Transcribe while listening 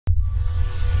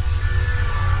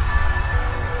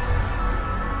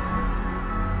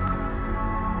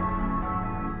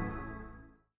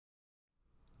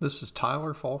This is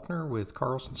Tyler Faulkner with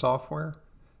Carlson Software,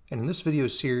 and in this video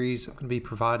series I'm going to be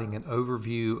providing an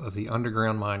overview of the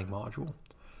underground mining module.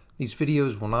 These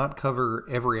videos will not cover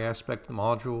every aspect of the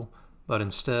module, but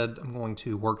instead I'm going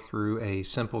to work through a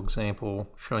simple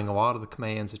example showing a lot of the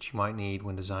commands that you might need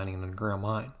when designing an underground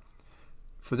mine.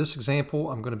 For this example,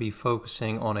 I'm going to be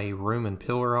focusing on a room and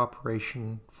pillar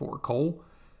operation for coal.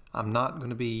 I'm not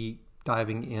going to be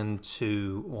diving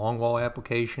into longwall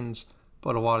applications,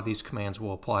 but a lot of these commands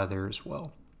will apply there as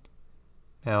well.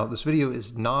 Now, this video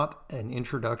is not an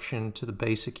introduction to the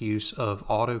basic use of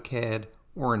AutoCAD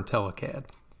or IntelliCAD.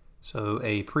 So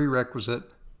a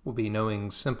prerequisite will be knowing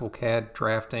simple CAD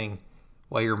drafting,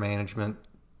 layer management,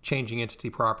 changing entity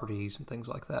properties, and things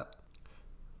like that.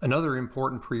 Another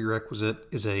important prerequisite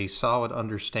is a solid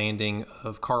understanding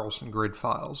of Carlson grid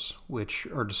files, which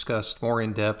are discussed more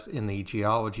in depth in the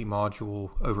geology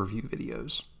module overview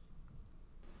videos.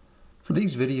 For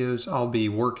these videos, I'll be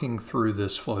working through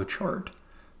this flowchart.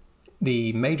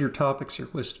 The major topics are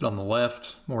listed on the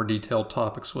left, more detailed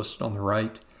topics listed on the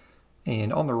right.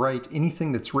 And on the right,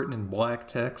 anything that's written in black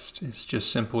text is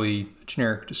just simply a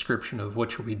generic description of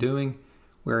what you'll be doing,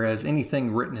 whereas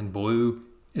anything written in blue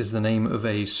is the name of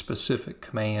a specific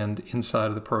command inside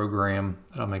of the program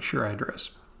that I'll make sure I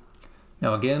address.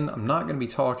 Now again, I'm not going to be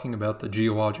talking about the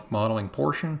geologic modeling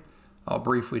portion. I'll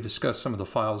briefly discuss some of the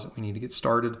files that we need to get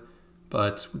started,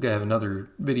 but we're going to have another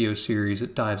video series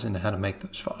that dives into how to make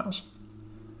those files.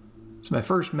 So my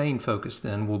first main focus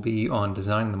then will be on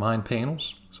designing the mine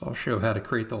panels. So I'll show how to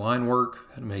create the line work,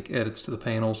 how to make edits to the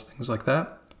panels, things like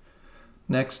that.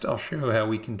 Next, I'll show how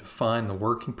we can define the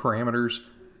working parameters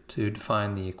to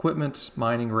define the equipment,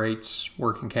 mining rates,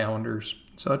 working calendars,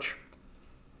 and such.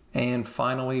 And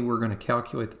finally, we're going to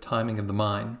calculate the timing of the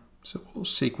mine. So we'll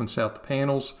sequence out the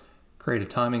panels, create a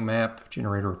timing map,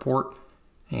 generate a report,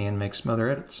 and make some other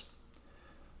edits.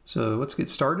 So let's get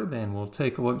started and we'll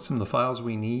take a look at some of the files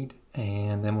we need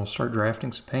and then we'll start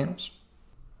drafting some panels.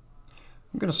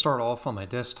 I'm going to start off on my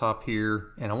desktop here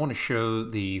and I want to show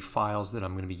the files that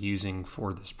I'm going to be using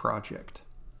for this project.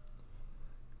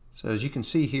 So as you can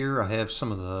see here, I have some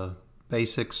of the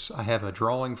basics. I have a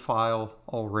drawing file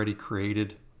already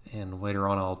created and later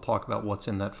on I'll talk about what's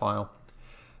in that file.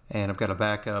 And I've got a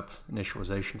backup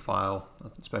initialization file,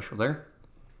 nothing special there.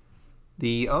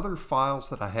 The other files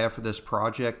that I have for this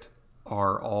project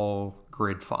are all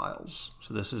grid files.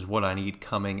 So this is what I need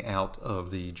coming out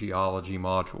of the geology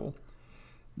module.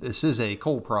 This is a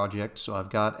coal project, so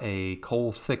I've got a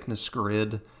coal thickness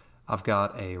grid. I've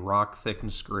got a rock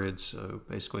thickness grid, so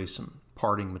basically some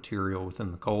parting material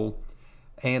within the coal.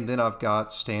 And then I've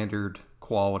got standard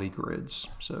quality grids,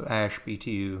 so ash,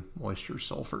 BTU, moisture,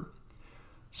 sulfur.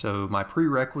 So my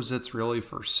prerequisites really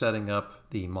for setting up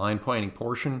the mine planning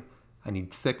portion, I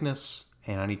need thickness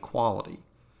and I need quality.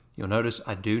 You'll notice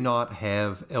I do not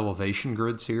have elevation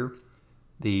grids here.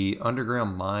 The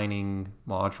underground mining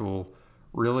module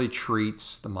really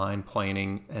treats the mine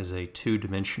planning as a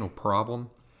two-dimensional problem.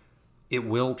 It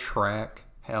will track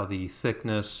how the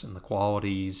thickness and the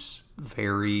qualities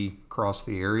vary across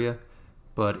the area,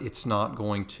 but it's not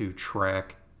going to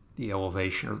track the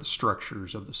elevation or the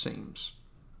structures of the seams.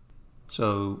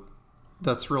 So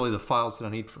that's really the files that I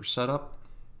need for setup.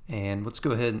 And let's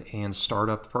go ahead and start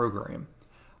up the program.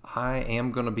 I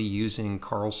am going to be using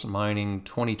Carlson Mining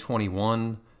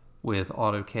 2021 with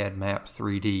AutoCAD Map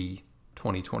 3D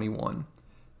 2021.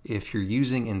 If you're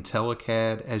using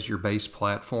IntelliCAD as your base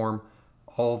platform,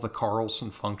 all the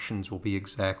Carlson functions will be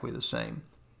exactly the same.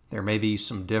 There may be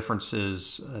some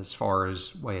differences as far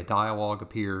as way a dialog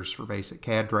appears for basic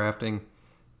CAD drafting,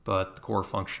 but the core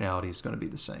functionality is going to be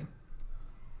the same.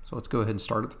 So let's go ahead and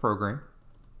start up the program.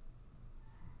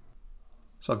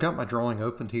 So I've got my drawing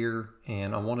opened here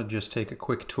and I want to just take a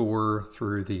quick tour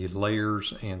through the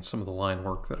layers and some of the line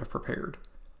work that I've prepared.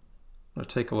 I'm going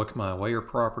to take a look at my layer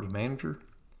property manager.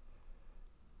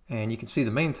 And you can see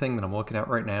the main thing that I'm looking at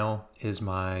right now is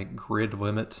my grid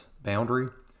limit boundary.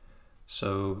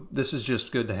 So this is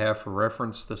just good to have for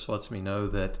reference. This lets me know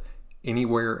that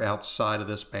anywhere outside of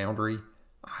this boundary,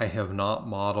 I have not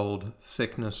modeled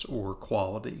thickness or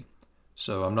quality.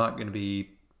 So I'm not going to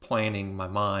be planning my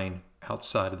mine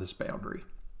outside of this boundary.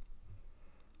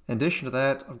 In addition to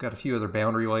that, I've got a few other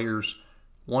boundary layers.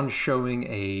 One showing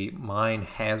a mine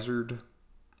hazard,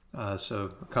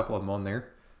 so a couple of them on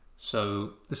there.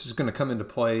 So this is going to come into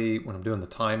play when I'm doing the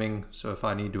timing. So if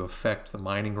I need to affect the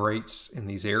mining rates in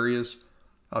these areas,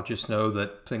 I'll just know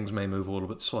that things may move a little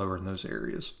bit slower in those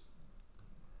areas.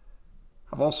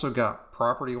 I've also got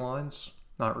property lines,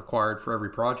 not required for every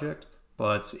project,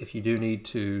 but if you do need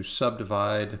to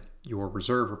subdivide your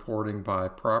reserve reporting by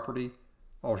property,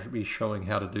 I'll be showing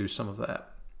how to do some of that.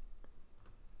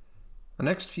 The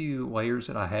next few layers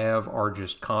that I have are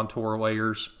just contour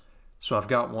layers. So I've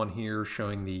got one here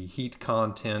showing the heat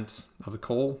content of the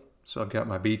coal. So I've got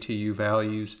my BTU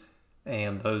values,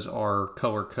 and those are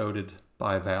color coded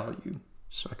by value.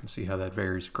 So I can see how that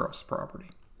varies across the property.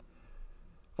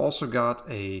 I've also got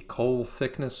a coal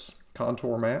thickness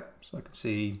contour map, so I can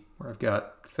see where I've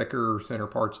got thicker or thinner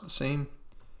parts of the seam.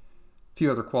 A few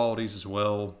other qualities as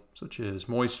well, such as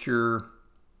moisture,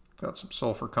 got some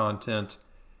sulfur content,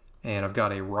 and I've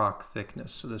got a rock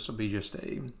thickness. So this will be just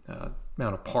a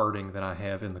amount of parting that I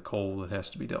have in the coal that has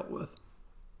to be dealt with.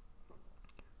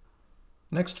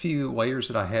 Next few layers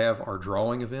that I have are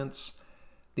drawing events.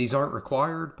 These aren't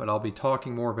required, but I'll be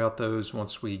talking more about those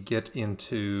once we get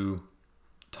into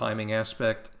timing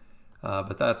aspect.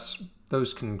 But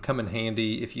those can come in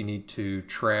handy if you need to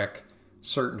track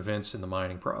certain events in the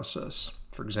mining process.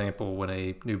 For example, when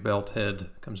a new belt head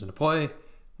comes into play,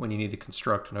 when you need to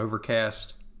construct an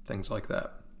overcast, things like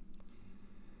that.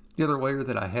 The other layer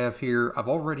that I have here, I've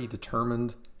already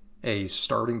determined a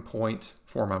starting point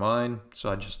for my mine, so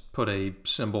I just put a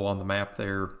symbol on the map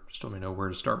there just to let me know where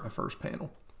to start my first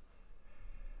panel.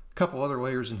 A couple other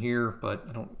layers in here, but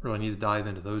I don't really need to dive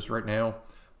into those right now.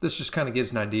 This just kind of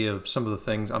gives an idea of some of the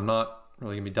things. I'm not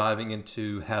really going to be diving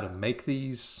into how to make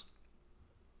these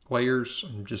layers.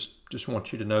 I just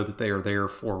want you to know that they are there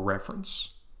for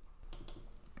reference.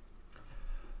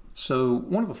 So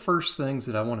one of the first things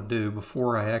that I want to do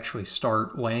before I actually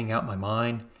start laying out my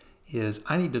mine is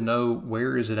I need to know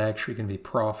where is it actually going to be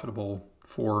profitable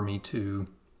for me to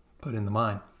put in the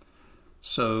mine.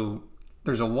 So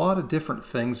there's a lot of different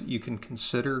things that you can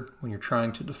consider when you're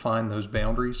trying to define those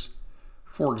boundaries.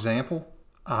 For example,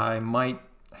 I might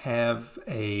have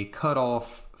a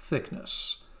cutoff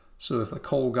thickness. So if the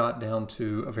coal got down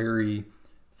to a very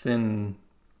thin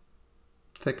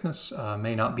thickness,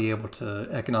 may not be able to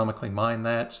economically mine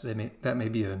that, so that may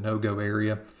be a no-go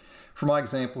area. For my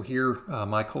example here,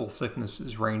 my coal thickness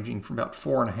is ranging from about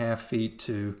 4.5 feet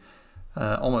to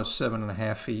almost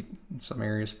 7.5 feet in some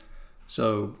areas.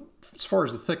 So as far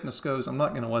as the thickness goes, I'm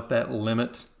not going to let that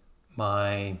limit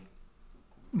my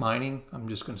mining. I'm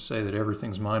just going to say that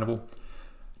everything's mineable.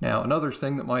 Now, another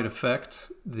thing that might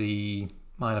affect the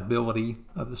mineability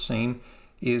of the seam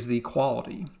is the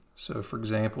quality. So for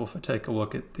example, if I take a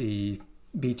look at the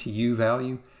BTU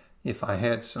value, if I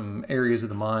had some areas of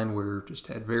the mine where it just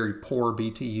had very poor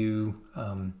BTU,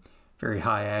 very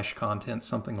high ash content,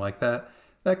 something like that,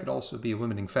 that could also be a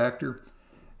limiting factor.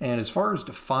 And as far as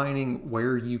defining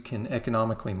where you can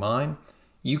economically mine,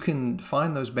 you can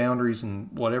define those boundaries in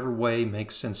whatever way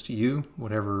makes sense to you,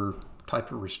 whatever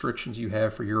type of restrictions you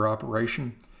have for your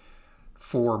operation.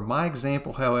 For my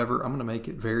example, however, I'm going to make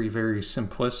it very, very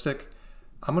simplistic.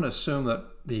 I'm going to assume that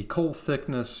the coal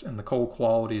thickness and the coal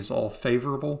quality is all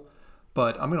favorable,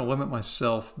 but I'm going to limit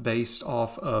myself based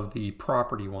off of the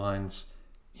property lines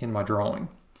in my drawing.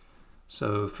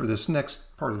 So for this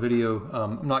next part of the video,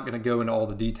 I'm not going to go into all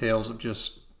the details of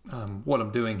just what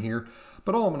I'm doing here,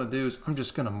 but all I'm going to do is I'm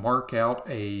just going to mark out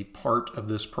a part of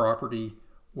this property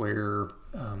where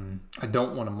I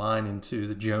don't want to mine into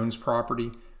the Jones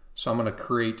property. So I'm going to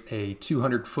create a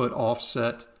 200-foot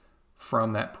offset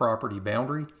from that property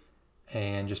boundary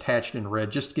and just hatch it in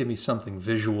red, just to give me something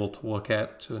visual to look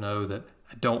at to know that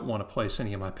I don't want to place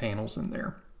any of my panels in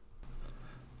there.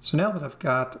 So now that I've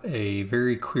got a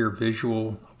very clear visual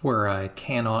of where I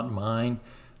cannot mine,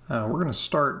 we're going to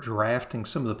start drafting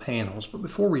some of the panels. But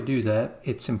before we do that,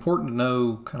 it's important to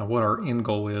know kind of what our end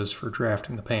goal is for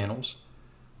drafting the panels.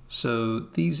 So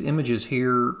these images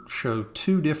here show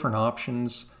two different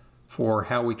options for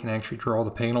how we can actually draw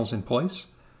the panels in place.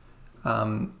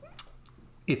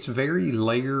 It's very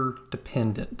layer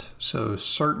dependent, so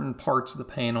certain parts of the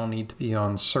panel need to be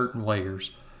on certain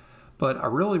layers. But I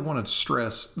really want to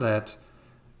stress that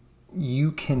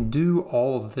you can do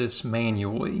all of this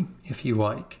manually if you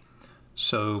like.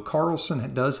 So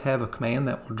Carlson does have a command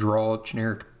that will draw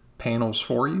generic panels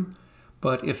for you,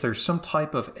 but if there's some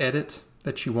type of edit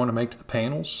that you want to make to the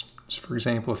panels, so for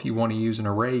example, if you want to use an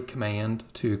array command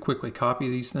to quickly copy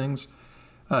these things,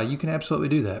 you can absolutely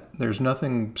do that. There's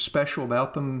nothing special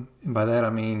about them, and by that I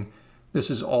mean this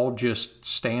is all just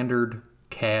standard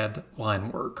CAD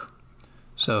line work.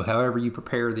 So however you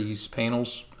prepare these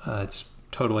panels, it's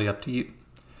totally up to you.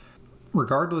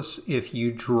 Regardless if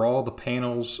you draw the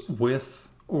panels with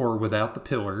or without the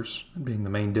pillars, being the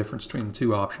main difference between the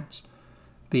two options,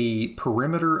 the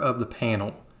perimeter of the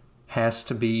panel has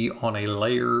to be on a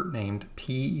layer named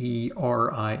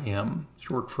PERIM,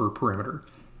 short for perimeter.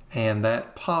 And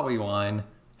that polyline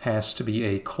has to be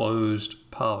a closed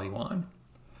polyline.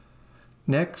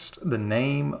 Next, the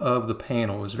name of the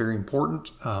panel is very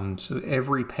important. So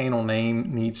every panel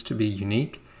name needs to be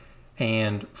unique.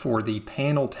 And for the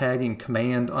panel tagging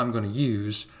command I'm going to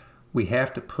use, we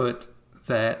have to put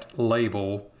that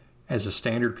label as a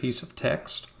standard piece of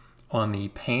text on the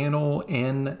panel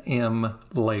NM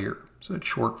layer. So it's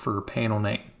short for panel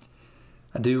name.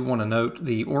 I do want to note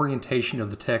the orientation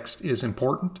of the text is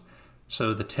important.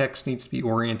 So the text needs to be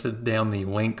oriented down the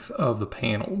length of the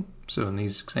panel. So in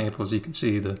these examples, you can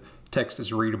see the text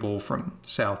is readable from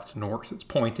south to north. It's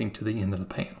pointing to the end of the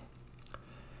panel.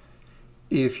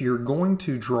 If you're going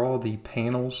to draw the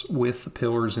panels with the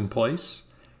pillars in place,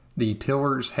 the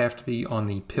pillars have to be on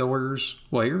the pillars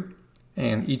layer,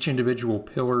 and each individual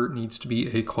pillar needs to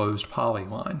be a closed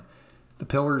polyline. The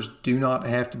pillars do not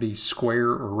have to be square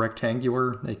or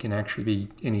rectangular. They can actually be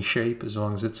any shape as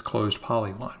long as it's a closed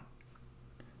polyline.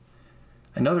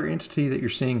 Another entity that you're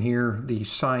seeing here, the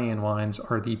cyan lines,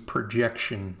 are the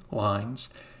projection lines.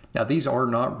 Now these are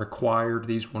not required.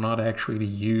 These will not actually be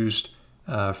used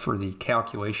for the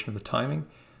calculation of the timing,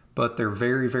 but they're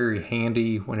very, very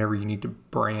handy whenever you need to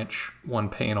branch one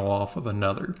panel off of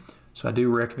another. So I do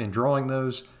recommend drawing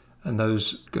those, and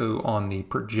those go on the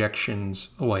projections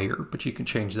layer, but you can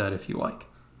change that if you like.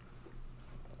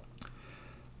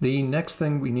 The next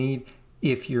thing we need,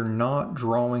 if you're not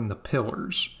drawing the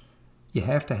pillars, you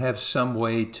have to have some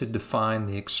way to define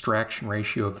the extraction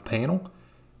ratio of the panel.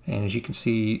 And as you can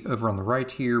see over on the right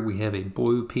here, we have a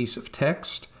blue piece of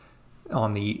text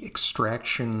on the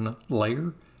extraction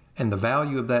layer, and the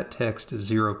value of that text is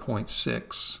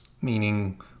 0.6,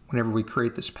 meaning whenever we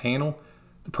create this panel,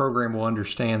 the program will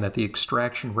understand that the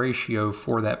extraction ratio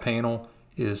for that panel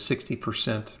is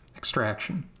 60%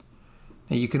 extraction.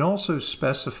 Now you can also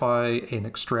specify an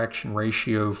extraction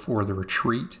ratio for the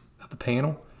retreat of the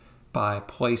panel by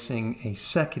placing a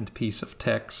second piece of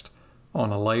text on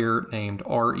a layer named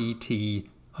RET_extract.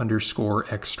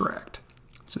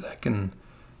 So that can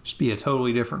just be a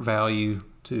totally different value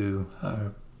to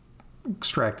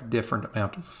extract a different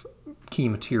amount of key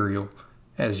material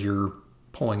as you're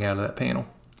pulling out of that panel.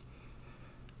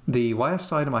 The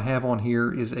last item I have on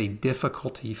here is a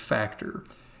difficulty factor.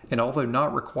 And although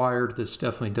not required, this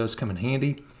definitely does come in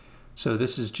handy. So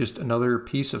this is just another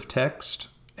piece of text,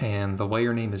 and the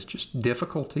layer name is just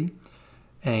difficulty.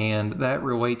 And that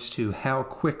relates to how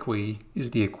quickly is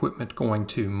the equipment going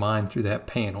to mine through that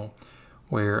panel,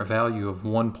 where a value of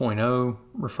 1.0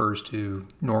 refers to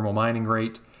normal mining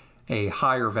rate. A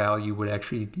higher value would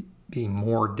actually be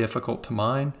more difficult to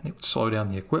mine, and it would slow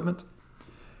down the equipment.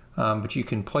 But you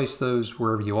can place those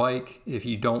wherever you like. If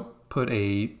you don't put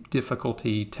a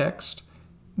difficulty text,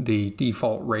 the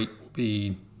default rate will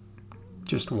be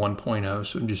just 1.0,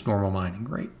 so just normal mining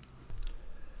rate.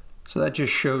 So that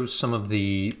just shows some of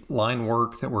the line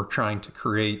work that we're trying to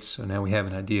create. So now we have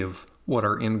an idea of what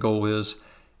our end goal is.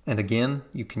 And again,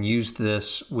 you can use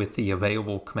this with the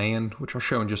available command, which I'll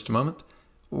show in just a moment,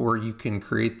 or you can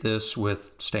create this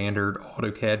with standard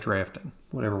AutoCAD drafting,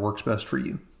 whatever works best for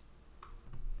you.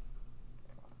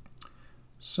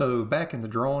 So back in the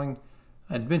drawing,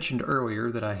 I'd mentioned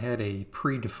earlier that I had a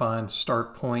predefined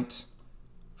start point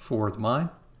for the mine.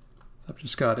 I've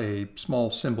just got a small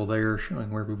symbol there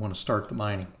showing where we want to start the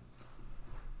mining.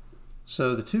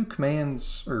 So the two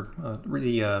commands, or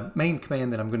the main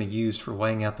command that I'm going to use for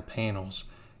laying out the panels,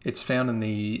 it's found in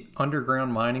the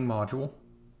Underground Mining module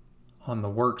on the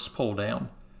Works pull down.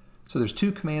 So there's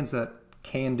two commands that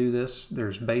can do this.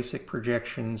 There's basic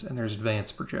projections and there's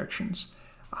advanced projections.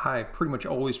 I pretty much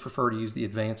always prefer to use the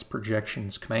advanced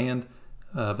projections command,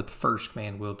 but the first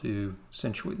command will do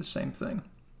essentially the same thing.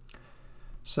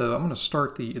 So I'm going to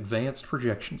start the advanced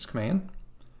projections command,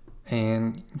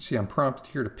 and you can see I'm prompted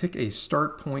here to pick a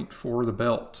start point for the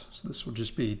belt. So this will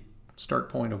just be start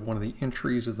point of one of the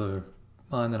entries of the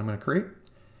mine that I'm going to create,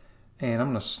 and I'm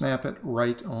going to snap it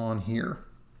right on here.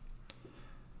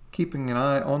 Keeping an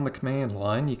eye on the command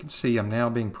line, you can see I'm now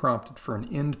being prompted for an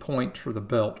end point for the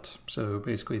belt, so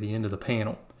basically the end of the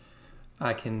panel.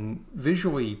 I can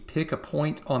visually pick a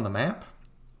point on the map,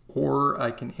 or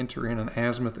I can enter in an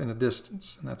azimuth and a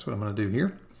distance, and that's what I'm going to do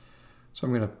here. So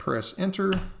I'm going to press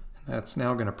enter, and that's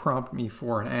now going to prompt me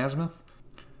for an azimuth.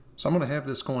 So I'm going to have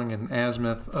this going at an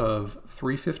azimuth of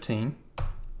 315.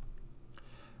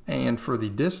 And for the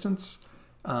distance,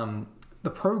 the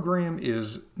program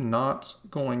is not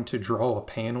going to draw a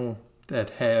panel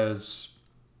that has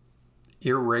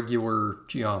irregular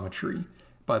geometry.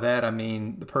 By that I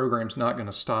mean the program's not going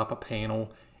to stop a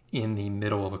panel in the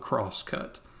middle of a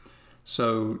crosscut.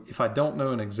 So if I don't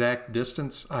know an exact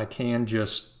distance, I can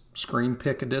just screen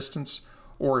pick a distance,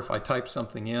 or if I type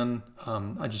something in,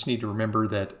 I just need to remember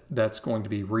that that's going to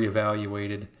be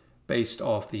reevaluated based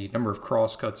off the number of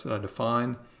crosscuts that I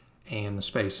define and the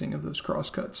spacing of those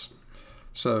crosscuts.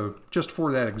 So just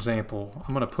for that example,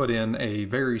 I'm going to put in a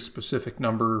very specific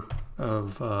number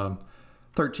of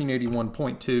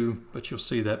 1381.2, but you'll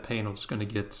see that panel is going to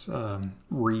get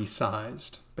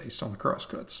resized based on the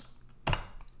crosscuts.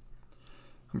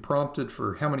 I'm prompted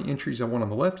for how many entries I want on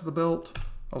the left of the belt.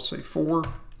 I'll say 4,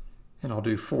 and I'll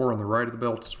do 4 on the right of the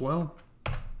belt as well.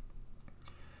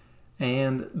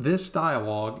 And this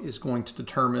dialog is going to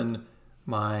determine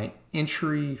my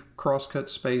entry crosscut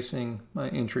spacing, my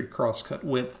entry crosscut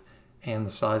width, and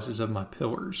the sizes of my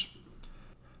pillars.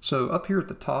 So up here at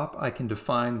the top, I can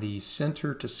define the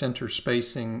center to center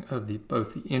spacing of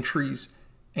both the entries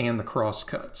and the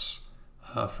crosscuts.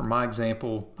 For my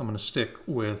example, I'm going to stick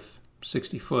with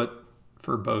 60 foot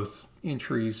for both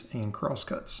entries and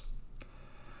crosscuts.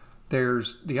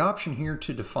 There's the option here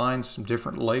to define some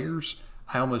different layers.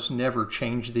 I almost never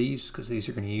change these because these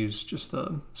are going to use just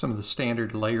some of the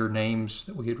standard layer names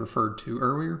that we had referred to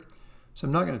earlier. So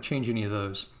I'm not going to change any of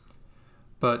those.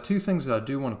 But two things that I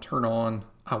do want to turn on.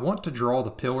 I want to draw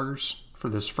the pillars for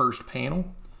this first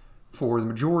panel. For the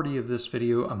majority of this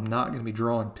video, I'm not going to be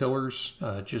drawing pillars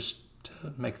just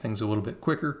to make things a little bit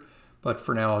quicker. But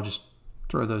for now, I'll just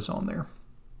throw those on there.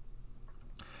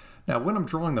 Now, when I'm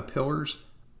drawing the pillars,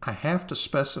 I have to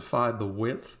specify the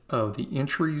width of the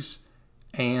entries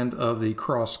and of the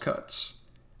crosscuts.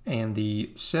 And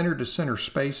the center to center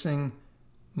spacing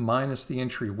minus the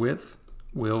entry width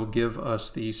will give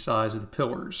us the size of the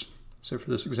pillars. So for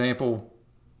this example,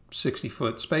 60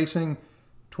 foot spacing,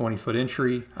 20 foot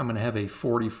entry, I'm going to have a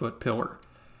 40 foot pillar.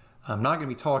 I'm not going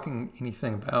to be talking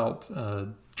anything about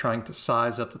trying to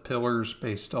size up the pillars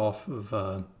based off of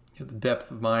the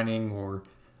depth of mining or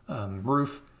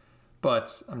roof,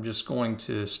 but I'm just going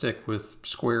to stick with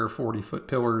square 40 foot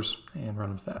pillars and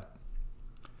run with that.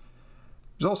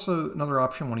 There's also another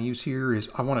option I want to use here is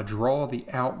I want to draw the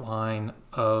outline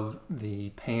of the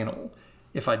panel.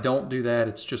 If I don't do that,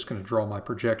 it's just going to draw my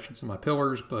projections and my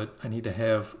pillars, but I need to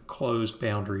have closed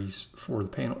boundaries for the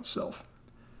panel itself.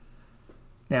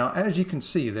 Now, as you can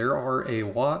see, there are a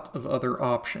lot of other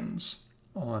options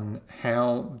on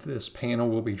how this panel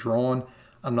will be drawn.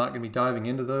 I'm not going to be diving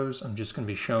into those. I'm just going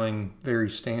to be showing very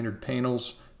standard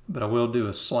panels, but I will do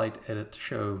a slight edit to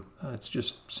show it's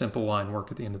just simple line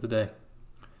work at the end of the day.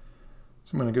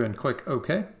 So I'm going to go ahead and click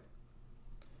OK.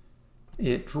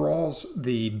 It draws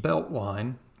the belt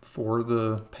line for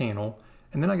the panel,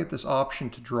 and then I get this option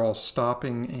to draw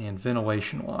stopping and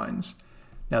ventilation lines.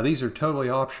 Now these are totally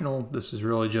optional. This is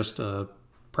really just a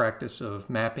practice of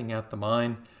mapping out the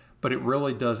mine, but it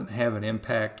really doesn't have an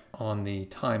impact on the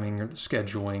timing or the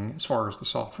scheduling as far as the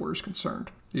software is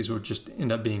concerned. These would just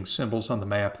end up being symbols on the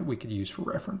map that we could use for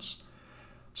reference.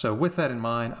 So with that in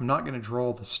mind, I'm not going to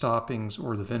draw the stoppings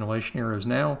or the ventilation arrows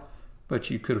now, but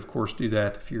you could of course do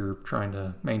that if you're trying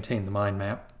to maintain the mine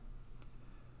map.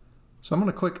 So I'm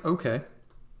going to click OK,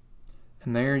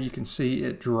 and there you can see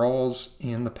it draws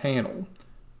in the panel.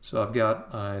 So I've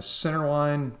got my center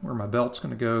line where my belt's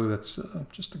going to go. That's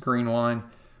just a green line.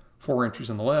 4 entries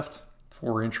on the left,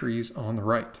 4 entries on the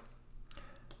right.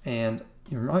 And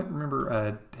you might remember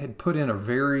I had put in a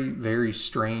very, very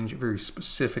strange, very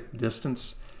specific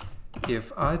distance.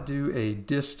 If I do a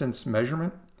distance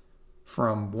measurement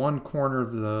from one corner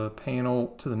of the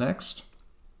panel to the next,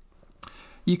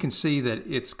 you can see that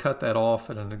it's cut that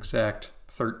off at an exact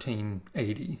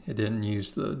 1380. It didn't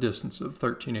use the distance of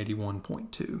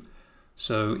 1381.2.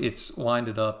 So it's lined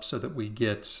it up so that we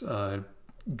get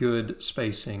good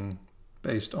spacing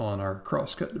based on our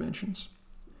crosscut dimensions.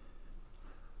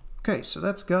 Okay, so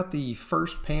that's got the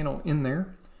first panel in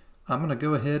there. I'm going to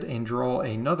go ahead and draw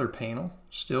another panel,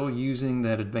 still using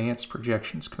that advanced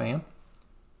projections command.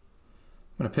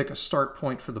 I'm going to pick a start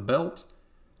point for the belt,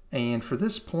 and for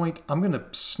this point I'm going to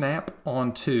snap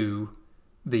onto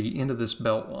the end of this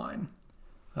belt line.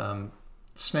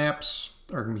 Snaps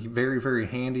are going to be very, very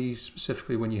handy,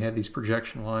 specifically when you have these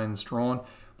projection lines drawn,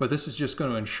 but this is just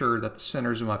going to ensure that the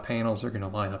centers of my panels are going to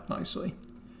line up nicely.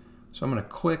 So I'm going to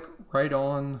click right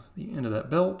on the end of that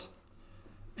belt,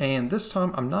 and this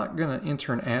time I'm not going to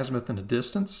enter an azimuth and a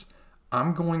distance.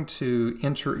 I'm going to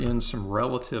enter in some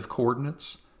relative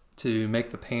coordinates to make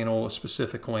the panel a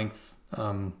specific length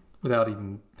without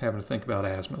even having to think about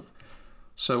azimuth.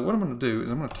 So what I'm going to do is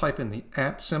I'm going to type in the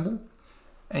 @ symbol,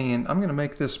 and I'm going to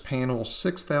make this panel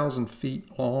 6,000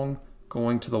 feet long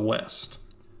going to the west.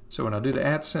 So when I do the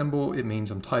 @ symbol, it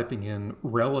means I'm typing in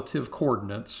relative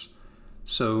coordinates.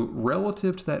 So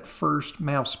relative to that first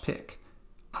mouse pick,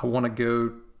 I want to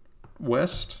go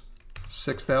west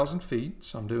 6,000 feet,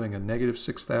 so I'm doing a negative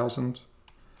 6,000.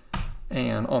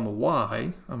 And on the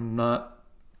Y, I'm not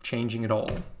changing at all.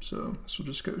 So this will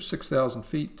just go 6,000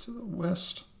 feet to the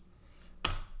west.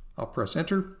 I'll press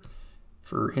enter.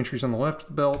 For entries on the left of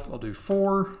the belt, I'll do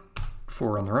 4,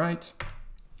 4 on the right.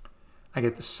 I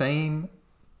get the same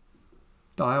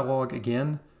dialogue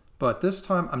again, but this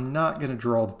time I'm not going to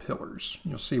draw the pillars.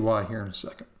 You'll see why here in a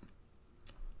second.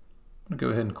 I'm going to go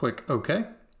ahead and click OK.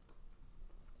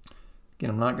 Again,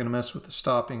 I'm not going to mess with the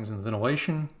stoppings and the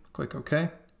ventilation. Click OK.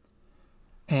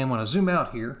 And when I zoom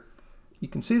out here, you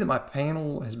can see that my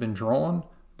panel has been drawn,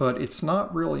 but it's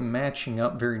not really matching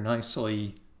up very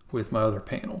nicely with my other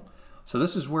panel. So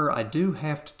this is where I do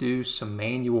have to do some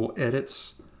manual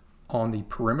edits on the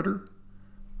perimeter,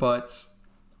 but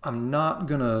I'm not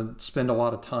going to spend a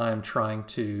lot of time trying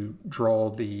to draw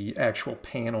the actual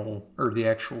panel or the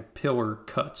actual pillar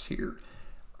cuts here.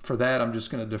 For that, I'm just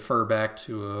going to defer back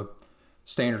to a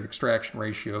standard extraction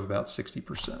ratio of about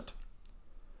 60%.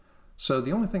 So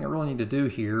the only thing I really need to do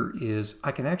here is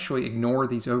I can actually ignore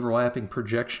these overlapping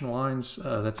projection lines.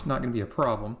 That's not going to be a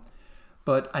problem.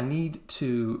 But I need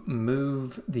to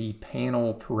move the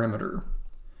panel perimeter.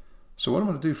 So what I'm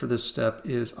going to do for this step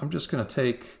is I'm just going to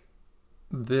take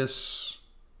this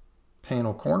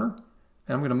panel corner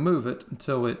and I'm going to move it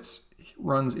until it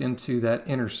runs into that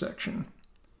intersection.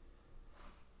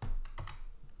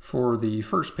 For the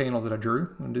first panel that I drew,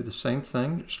 I'm going to do the same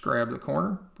thing. Just grab the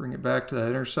corner, bring it back to that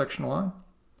intersection line.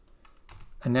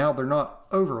 And now they're not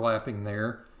overlapping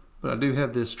there, but I do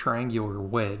have this triangular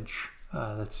wedge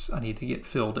I need to get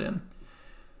filled in.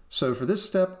 So for this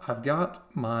step, I've got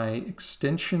my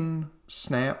extension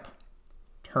snap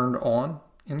turned on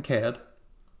in CAD.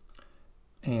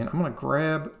 And I'm going to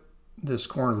grab this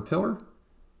corner of the pillar.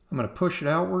 I'm going to push it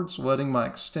outwards, letting my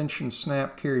extension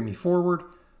snap carry me forward.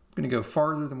 I'm going to go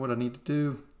farther than what I need to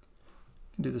do.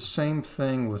 I can do the same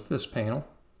thing with this panel,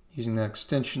 using that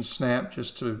extension snap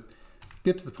just to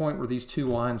get to the point where these two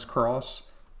lines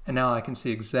cross. And now I can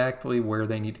see exactly where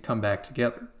they need to come back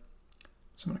together.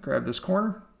 So I'm going to grab this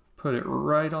corner, put it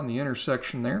right on the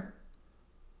intersection there.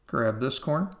 Grab this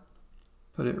corner,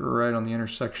 put it right on the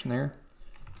intersection there.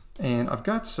 And I've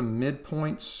got some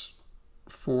midpoints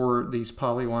for these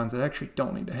polylines that I actually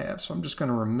don't need to have. So I'm just going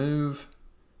to remove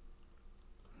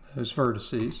those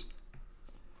vertices.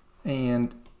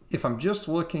 And if I'm just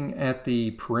looking at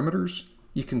the perimeters,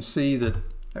 you can see that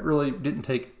it really didn't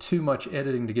take too much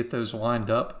editing to get those lined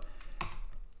up.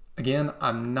 Again,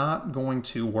 I'm not going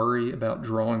to worry about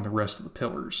drawing the rest of the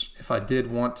pillars. If I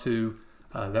did want to,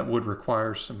 that would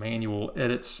require some manual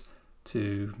edits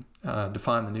to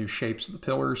define the new shapes of the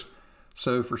pillars.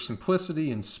 So for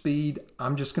simplicity and speed,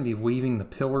 I'm just going to be leaving the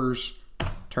pillars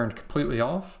turned completely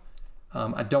off.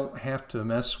 I don't have to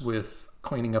mess with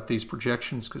cleaning up these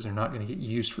projections because they're not going to get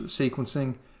used for the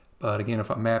sequencing. But again, if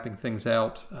I'm mapping things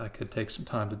out, I could take some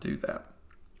time to do that.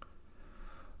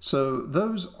 So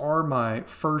those are my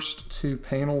first two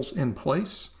panels in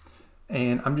place.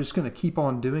 And I'm just going to keep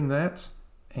on doing that.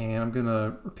 And I'm going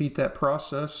to repeat that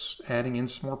process, adding in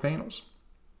some more panels.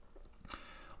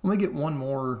 Let me get one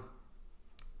more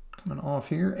coming off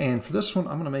here. And for this one,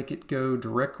 I'm going to make it go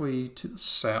directly to the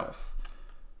south.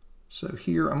 So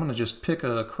here, I'm going to just pick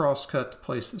a crosscut to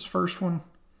place this first one.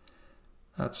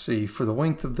 Let's see, for the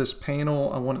length of this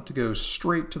panel, I want it to go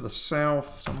straight to the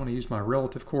south. So I'm going to use my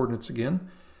relative coordinates again.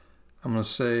 I'm going to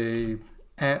say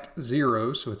at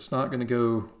 0, so it's not going to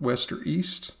go west or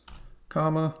east,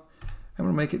 comma. I'm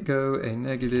going to make it go a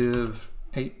negative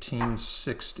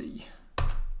 1860.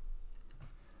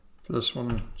 For this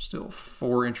one, still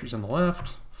 4 entries on the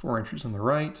left, 4 entries on the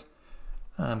right.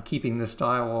 I'm keeping this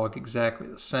dialog exactly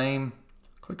the same.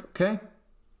 Click OK.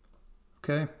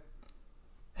 OK.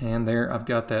 And there I've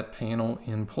got that panel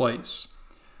in place.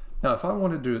 Now if I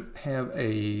wanted to have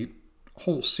a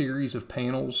whole series of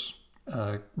panels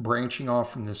branching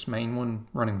off from this main one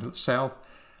running to the south,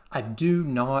 I do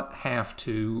not have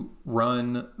to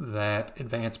run that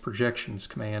advanced projections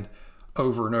command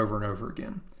over and over and over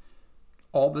again.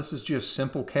 All this is just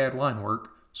simple CAD line work,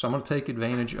 so I'm going to take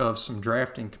advantage of some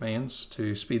drafting commands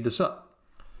to speed this up.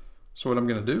 So what I'm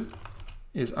going to do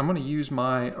is I'm going to use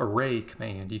my array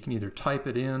command. You can either type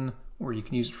it in or you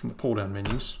can use it from the pull-down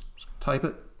menus. Just type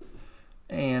it,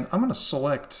 and I'm going to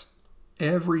select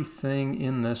everything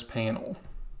in this panel.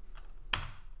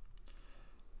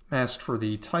 Asked for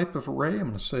the type of array, I'm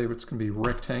going to say it's going to be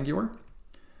rectangular.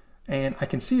 And I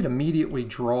can see it immediately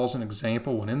draws an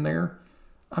example one in there.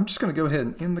 I'm just going to go ahead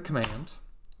and end the command.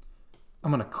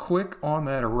 I'm going to click on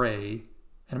that array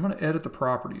and I'm going to edit the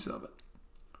properties of it.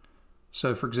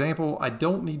 So for example, I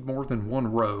don't need more than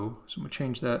 1 row. So I'm going to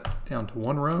change that down to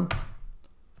 1 row.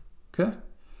 Okay.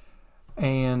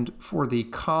 And for the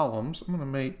columns, I'm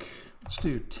going to let's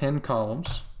do 10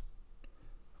 columns.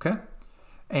 Okay.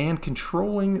 And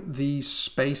controlling the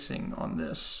spacing on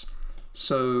this.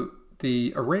 So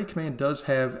the array command does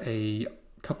have a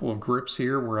couple of grips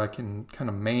here where I can kind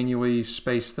of manually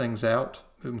space things out,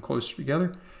 move them closer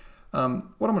together. What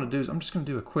I'm going to do is I'm just going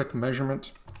to do a quick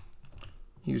measurement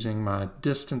using my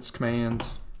distance command.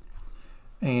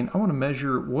 And I want to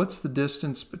measure what's the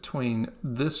distance between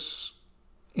this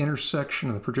intersection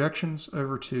of the projections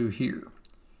over to here.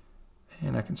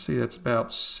 And I can see that's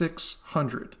about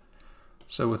 600.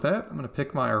 So with that, I'm going to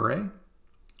pick my array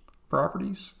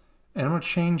properties, and I'm going to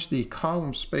change the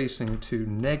column spacing to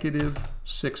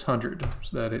 -600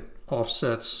 so that it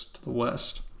offsets to the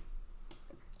west.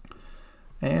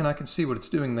 And I can see what it's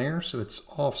doing there. So it's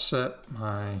offset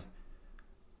my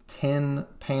 10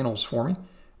 panels for me.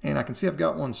 And I can see I've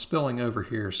got one spilling over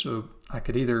here. So I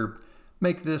could either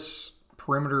make this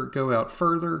perimeter go out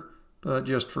further, but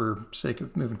just for sake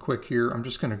of moving quick here, I'm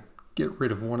just going to get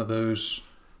rid of one of those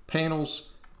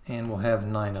panels, and we'll have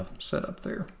 9 of them set up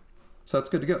there. So that's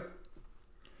good to go.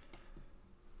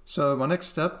 So my next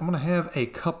step, I'm going to have a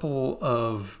couple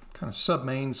of kind of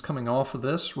submains coming off of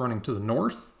this running to the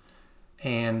north.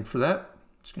 And for that, I'm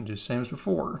just going to do the same as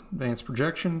before. Advanced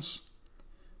projections,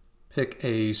 pick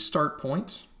a start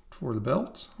point for the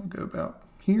belt. I'll go about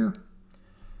here.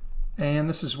 And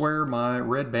this is where my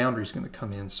red boundary is going to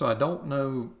come in. So I don't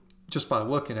know just by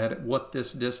looking at it what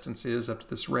this distance is up to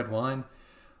this red line,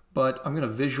 but I'm going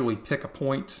to visually pick a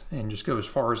point and just go as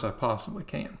far as I possibly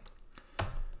can.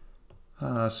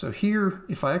 So here,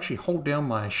 if I actually hold down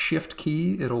my shift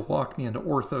key, it'll lock me into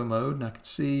ortho mode, and I can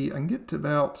see I can get to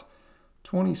about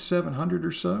 2700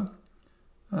 or so.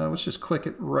 Let's just click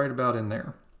it right about in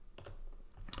there.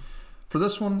 For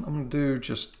this one, I'm going to do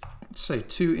just, say,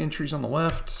 2 entries on the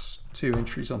left, 2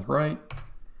 entries on the right.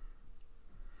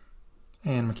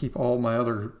 And I'm going to keep all my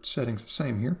other settings the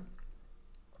same here.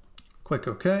 Click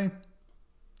OK.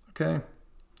 OK.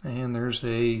 And there's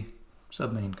a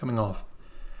submain coming off.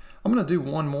 I'm going to do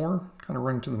one more, kind of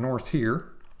running to the north here.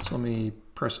 So let me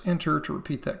press Enter to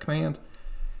repeat that command.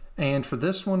 And for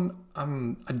this one,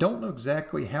 I don't know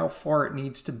exactly how far it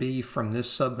needs to be from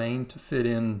this submain to fit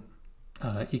in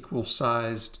equal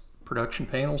sized production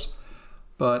panels,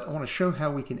 but I want to show how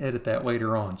we can edit that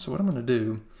later on. So what I'm going to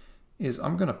do is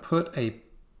I'm going to put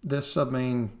this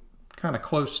submain kind of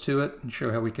close to it and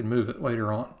show how we can move it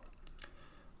later on.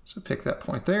 So pick that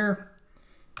point there.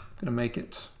 I'm going to make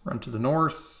it run to the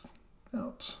north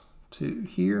out to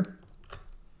here.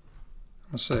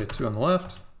 I'm going to say 2 on the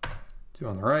left, 2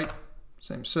 on the right,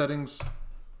 same settings,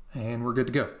 and we're good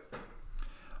to go.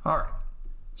 All right,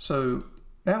 so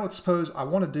now let's suppose I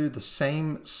want to do the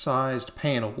same sized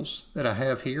panels that I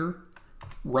have here,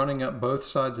 running up both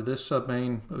sides of this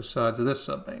submain, both sides of this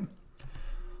submain.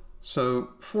 So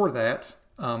for that,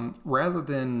 rather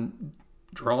than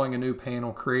drawing a new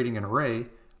panel, creating an array,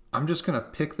 I'm just going to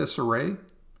pick this array.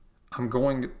 I'm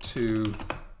going to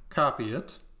copy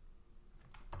it,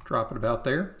 drop it about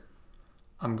there.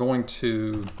 I'm going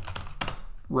to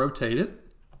rotate it.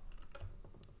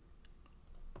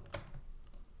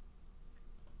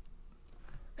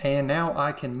 And now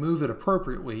I can move it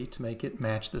appropriately to make it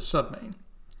match the submain.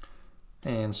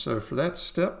 And so for that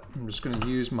step, I'm just going to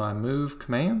use my move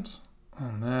command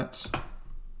on that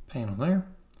panel there.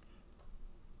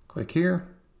 Click here,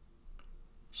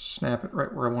 snap it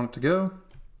right where I want it to go.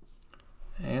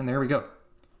 And there we go.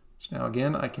 So now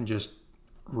again, I can just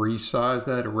resize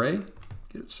that array,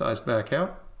 get it sized back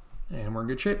out, and we're in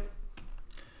good shape.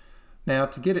 Now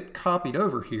to get it copied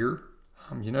over here,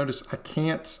 you notice I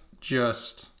can't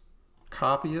just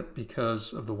copy it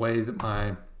because of the way that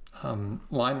my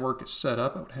line work is set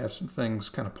up. I would have some things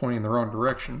kind of pointing in the wrong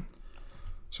direction.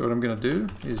 So what I'm going to do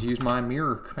is use my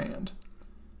mirror command.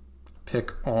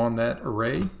 Pick on that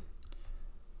array,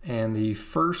 and the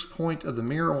first point of the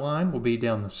mirror line will be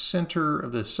down the center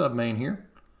of the submain here.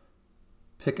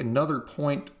 Pick another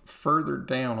point further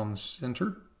down on the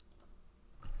center.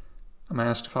 I'm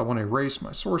asked if I want to erase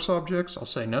my source objects. I'll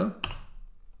say no.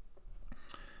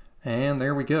 And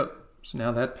there we go. So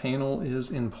now that panel is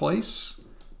in place,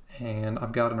 and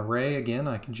I've got an array. Again,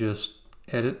 I can just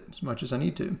edit as much as I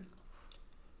need to.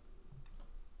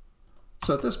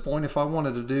 So at this point, if I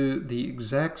wanted to do the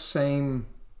exact same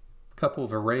couple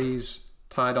of arrays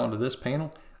tied onto this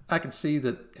panel, I can see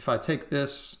that if I take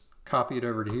this, copy it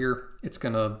over to here, it's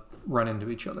going to run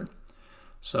into each other.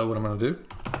 So what I'm going to do,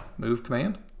 move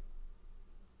command.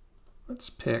 Let's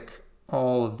pick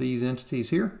all of these entities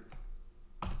here.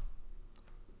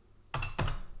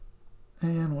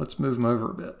 And let's move them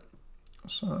over a bit.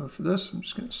 So for this, I'm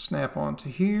just going to snap onto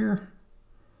here.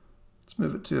 Let's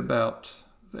move it to about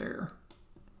there.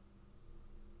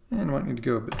 And I might need to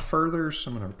go a bit further,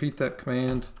 so I'm going to repeat that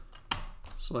command.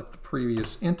 Select the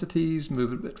previous entities,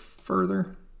 move it a bit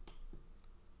further.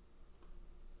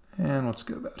 And let's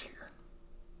go about here.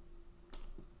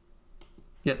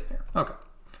 Get there. Okay.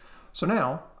 So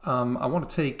now I want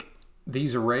to take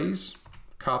these arrays,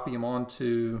 copy them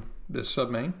onto this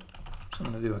submain. So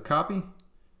I'm going to do a copy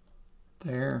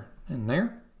there and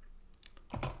there.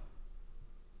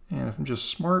 And if I'm just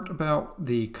smart about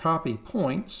the copy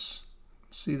points,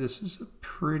 see, this is a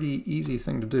pretty easy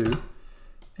thing to do.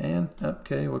 And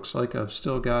okay, looks like I've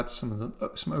still got some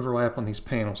overlap on these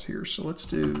panels here. So let's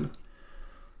do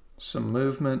some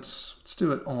movements. Let's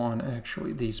do it on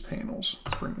actually these panels.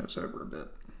 Let's bring those over a bit.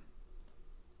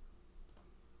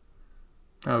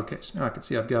 Okay, so now I can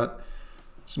see I've got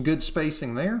some good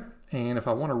spacing there. And if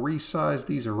I want to resize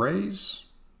these arrays,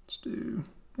 let's do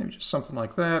maybe just something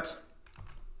like that.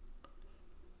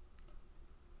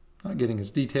 Not getting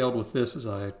as detailed with this as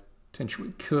I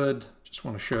potentially could. Just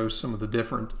want to show some of the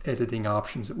different editing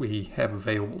options that we have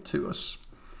available to us.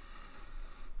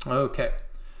 Okay,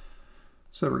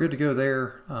 so we're good to go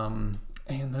there.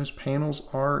 And those panels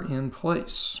are in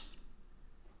place.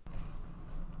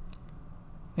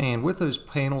 And with those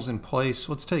panels in place,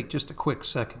 let's take just a quick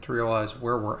second to realize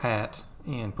where we're at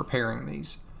in preparing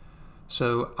these.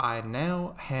 So I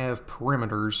now have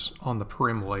perimeters on the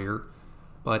perim layer,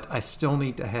 but I still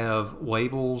need to have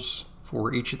labels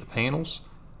for each of the panels.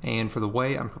 And for the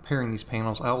way I'm preparing these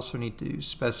panels, I also need to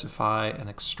specify an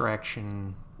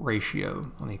extraction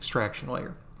ratio on the extraction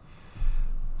layer.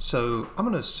 So I'm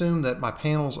going to assume that my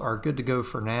panels are good to go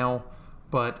for now,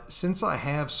 but since I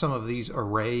have some of these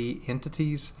array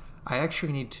entities, I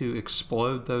actually need to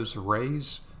explode those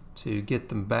arrays to get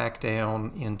them back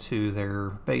down into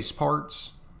their base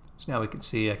parts. So now we can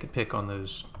see I can pick on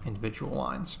those individual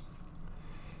lines.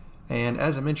 And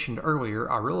as I mentioned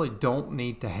earlier, I really don't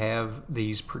need to have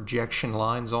these projection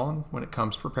lines on when it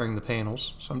comes to preparing the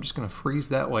panels. So I'm just going to freeze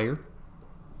that layer.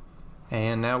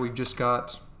 And now we've just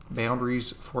got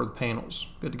boundaries for the panels.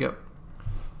 Good to go.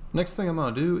 Next thing I'm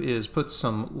going to do is put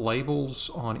some labels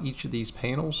on each of these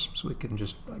panels so we can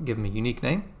just give them a unique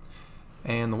name.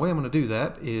 And the way I'm going to do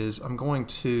that is I'm going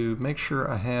to make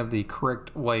sure I have the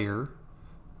correct layer,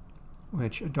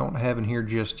 which I don't have in here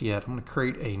just yet. I'm going to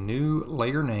create a new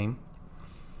layer name,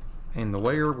 and the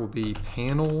layer will be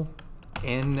panel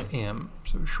NM,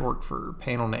 so short for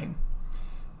panel name.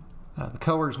 The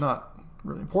color is not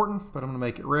really important, but I'm going to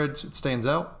make it red so it stands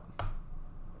out.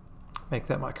 Make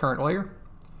that my current layer.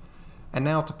 And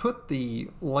now to put the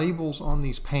labels on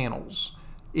these panels,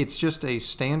 it's just a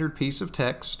standard piece of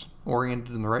text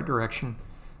oriented in the right direction,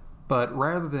 but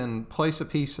rather than place a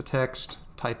piece of text,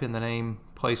 type in the name,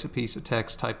 place a piece of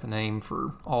text, type the name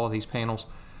for all of these panels,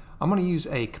 I'm going to use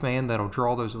a command that'll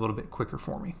draw those a little bit quicker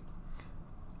for me.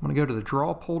 I'm going to go to the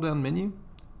Draw pull-down menu,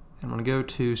 and I'm going to go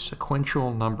to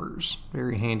Sequential Numbers.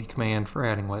 Very handy command for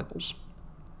adding labels.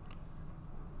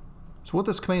 So what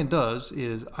this command does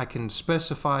is I can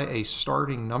specify a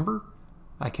starting number,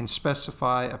 I can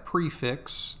specify a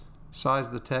prefix, size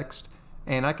of the text,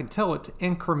 and I can tell it to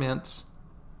increment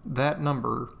that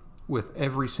number with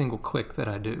every single click that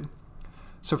I do.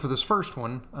 So for this first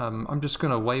one, I'm just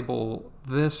going to label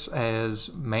this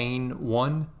as main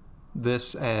 1,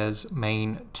 this as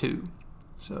main 2.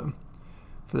 So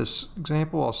for this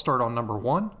example, I'll start on number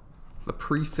 1. The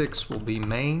prefix will be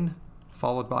main,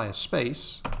 followed by a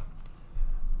space.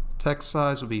 Text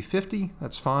size will be 50,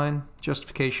 that's fine.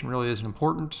 Justification really isn't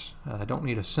important. I don't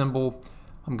need a symbol.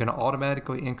 I'm going to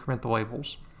automatically increment the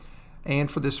labels. And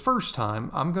for this first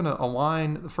time, I'm going to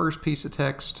align the first piece of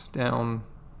text down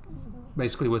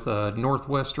basically with a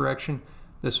northwest direction,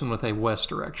 this one with a west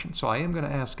direction. So I am going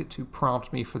to ask it to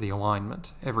prompt me for the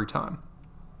alignment every time.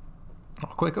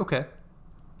 I'll click OK.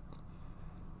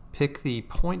 Pick the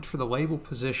point for the label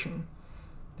position.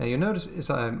 Now you'll notice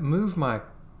as I move my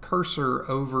cursor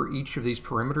over each of these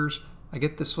perimeters, I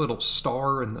get this little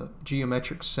star in the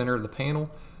geometric center of the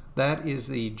panel. That is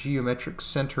the geometric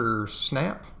center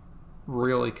snap.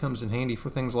 Really comes in handy for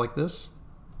things like this.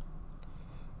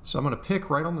 So I'm going to pick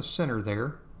right on the center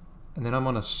there, and then I'm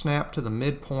going to snap to the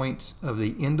midpoint of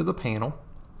the end of the panel,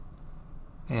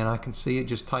 and I can see it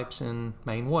just types in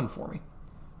main 1 for me.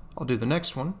 I'll do the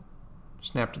next one,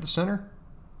 snap to the center,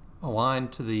 align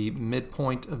to the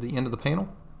midpoint of the end of the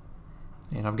panel,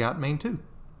 and I've got main 2.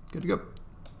 Good to go.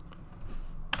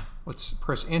 Let's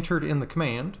press enter to end the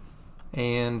command,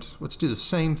 and let's do the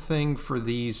same thing for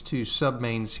these two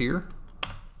submains here.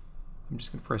 I'm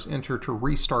just going to press enter to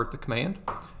restart the command.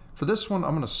 For this one,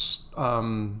 I'm going to,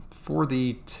 for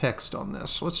the text on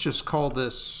this, let's just call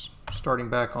this starting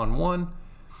back on 1.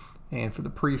 And for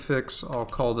the prefix, I'll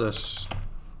call this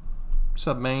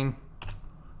submain.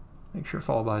 Make sure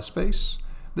followed by a space.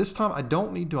 This time, I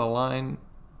don't need to align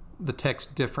the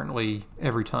text differently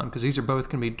every time because these are both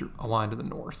going to be aligned to the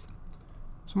north.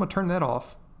 So I'm going to turn that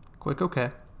off. Click OK.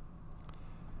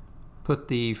 Put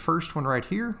the first one right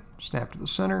here, snap to the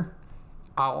center.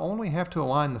 I'll only have to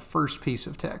align the first piece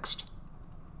of text.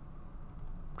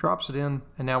 Drops it in,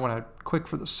 and now when I click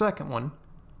for the second one,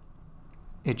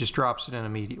 it just drops it in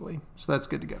immediately. So that's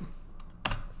good to go.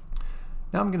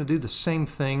 Now I'm going to do the same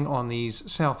thing on these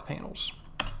south panels.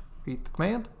 Repeat the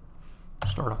command.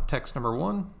 Start on text number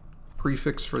 1.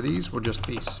 Prefix for these will just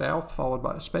be south followed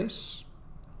by a space.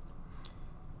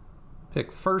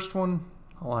 Pick the first one,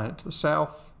 align it to the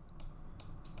south,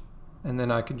 and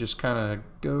then I can just kind of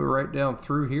go right down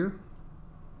through here.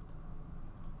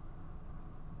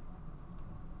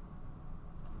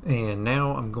 And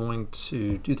now I'm going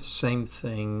to do the same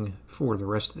thing for the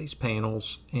rest of these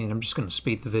panels, and I'm just going to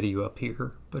speed the video up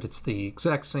here, but it's the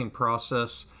exact same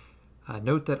process.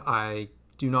 Note that I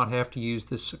do not have to use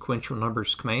this sequential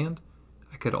numbers command.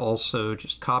 I could also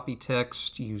just copy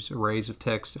text, use arrays of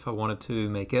text if I wanted to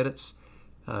make edits.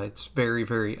 It's very,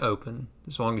 very open.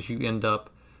 As long as you end up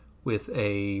with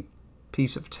a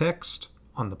piece of text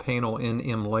on the panel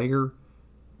NM layer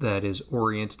that is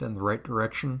oriented in the right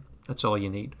direction, that's all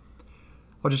you need.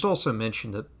 I'll just also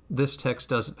mention that this text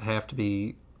doesn't have to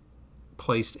be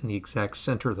placed in the exact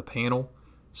center of the panel,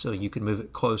 so you can move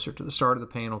it closer to the start of the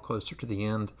panel, closer to the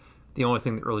end. The only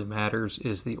thing that really matters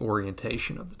is the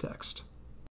orientation of the text.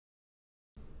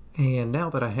 And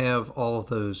now that I have all of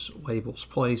those labels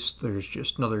placed, there's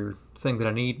just another thing that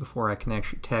I need before I can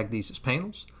actually tag these as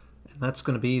panels, and that's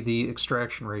going to be the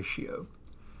extraction ratio.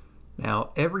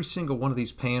 Now, every single one of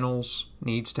these panels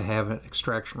needs to have an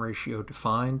extraction ratio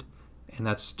defined, and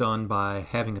that's done by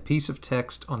having a piece of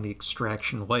text on the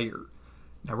extraction layer.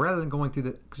 Now, rather than going through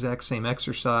the exact same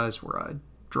exercise where I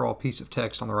draw a piece of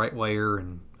text on the right layer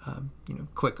and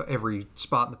click every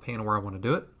spot in the panel where I want to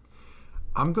do it,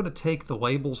 I'm going to take the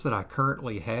labels that I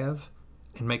currently have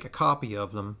and make a copy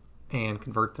of them and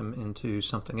convert them into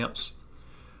something else.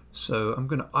 So I'm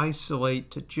going to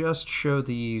isolate to just show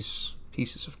these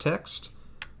pieces of text,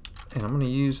 and I'm going to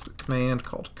use the command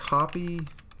called copy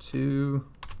to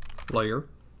layer.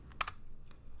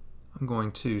 I'm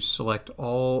going to select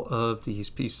all of these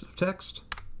pieces of text,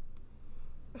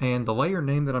 and the layer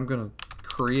name that I'm going to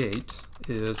create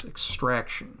is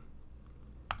extraction.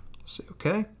 Say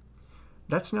OK.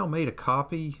 That's now made a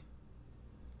copy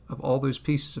of all those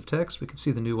pieces of text. We can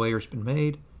see the new layer's been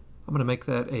made. I'm going to make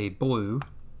that a blue,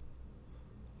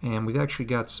 and we've actually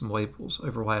got some labels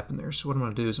overlapping there. So what I'm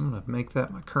going to do is I'm going to make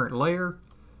that my current layer,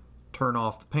 turn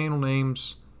off the panel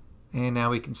names, and now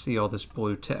we can see all this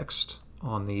blue text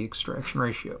on the extraction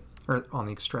ratio, or on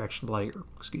the extraction layer,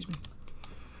 excuse me.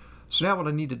 So now what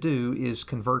I need to do is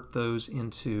convert those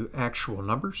into actual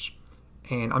numbers.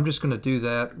 And I'm just going to do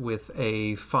that with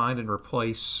a find and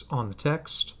replace on the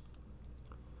text.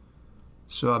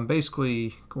 So I'm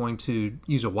basically going to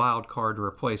use a wildcard to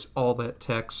replace all that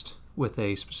text with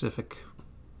a specific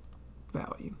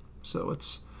value. So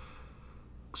let's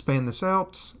expand this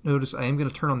out. Notice I am going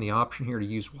to turn on the option here to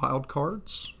use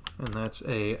wildcards, and that's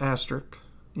a asterisk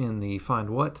in the find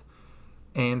what.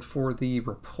 And for the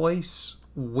replace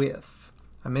with,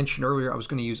 I mentioned earlier I was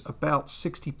going to use about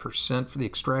 60% for the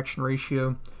extraction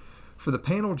ratio. For the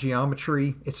panel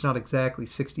geometry, it's not exactly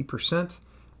 60%.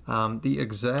 The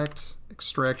exact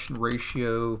extraction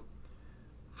ratio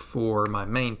for my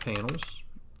main panels,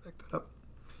 back that up,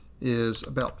 is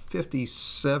about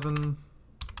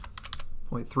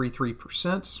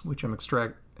 57.33%, which I'm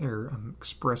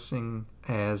expressing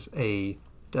as a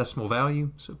decimal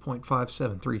value, so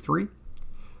 0.5733.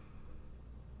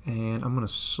 And I'm going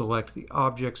to select the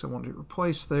objects I want to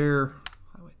replace there,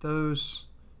 highlight those,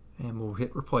 and we'll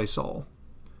hit replace all.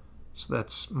 So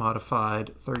that's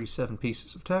modified 37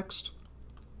 pieces of text.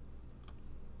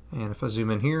 And if I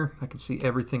zoom in here, I can see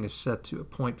everything is set to a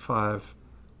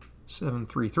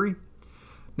 0.5733.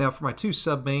 Now for my two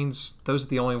submains, those are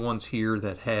the only ones here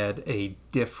that had a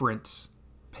different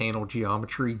panel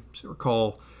geometry. So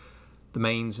recall the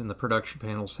mains in the production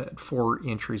panels had 4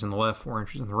 entries on the left, 4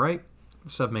 entries on the right. The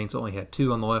submains only had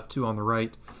 2 on the left, 2 on the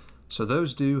right. So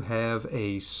those do have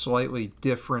a slightly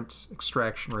different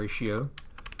extraction ratio,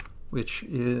 which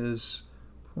is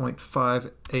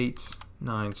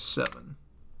 0.5897.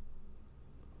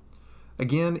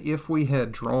 Again, if we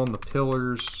had drawn the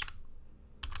pillars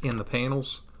in the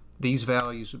panels, these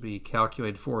values would be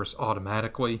calculated for us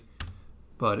automatically.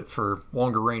 but for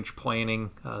longer range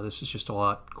planning, this is just a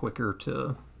lot quicker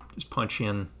to just punch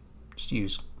in, just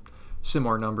use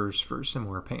similar numbers for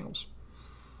similar panels.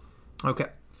 Okay,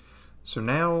 so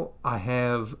now I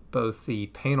have both the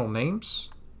panel names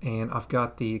and I've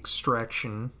got the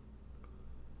extraction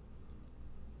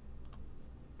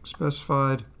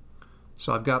specified.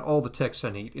 So I've got all the text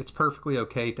I need. It's perfectly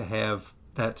okay to have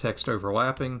that text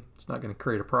overlapping. It's not going to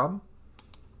create a problem.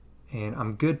 And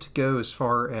I'm good to go as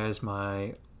far as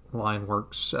my line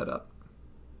work setup.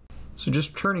 So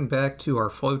just turning back to our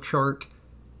flowchart,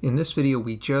 in this video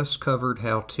we just covered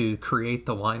how to create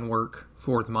the line work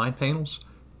for the mine panels.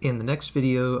 In the next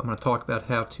video I'm going to talk about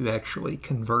how to actually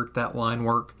convert that line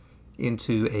work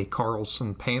into a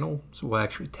Carlson panel. So we'll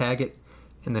actually tag it,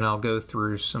 and then I'll go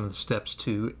through some of the steps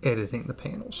to editing the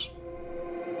panels.